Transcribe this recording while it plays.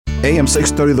AM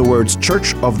 630 The Word's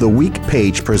Church of the Week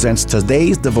page presents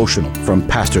today's devotional from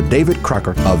Pastor David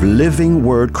Crocker of Living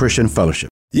Word Christian Fellowship.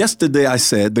 Yesterday I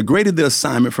said the greater the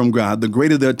assignment from God, the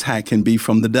greater the attack can be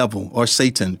from the devil or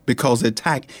Satan, because the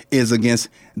attack is against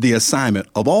the assignment.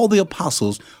 Of all the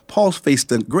apostles, Paul faced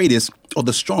the greatest or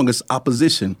the strongest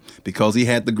opposition because he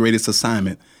had the greatest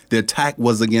assignment. The attack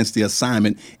was against the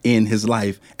assignment in his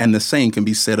life, and the same can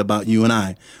be said about you and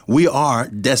I. We are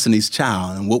destiny's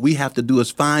child, and what we have to do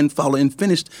is find, follow, and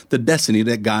finish the destiny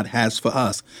that God has for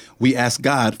us. We ask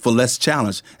God for less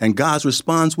challenge, and God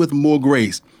responds with more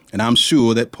grace. And I'm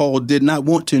sure that Paul did not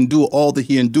want to endure all that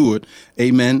he endured.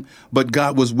 Amen. But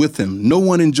God was with him. No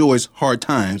one enjoys hard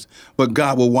times, but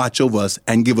God will watch over us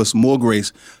and give us more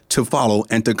grace to follow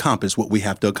and to accomplish what we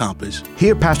have to accomplish.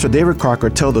 Hear Pastor David Crocker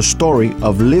tell the story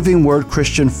of Living Word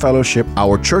Christian Fellowship,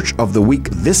 our Church of the Week,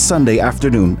 this Sunday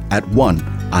afternoon at 1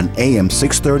 on AM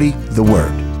 630 The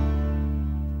Word.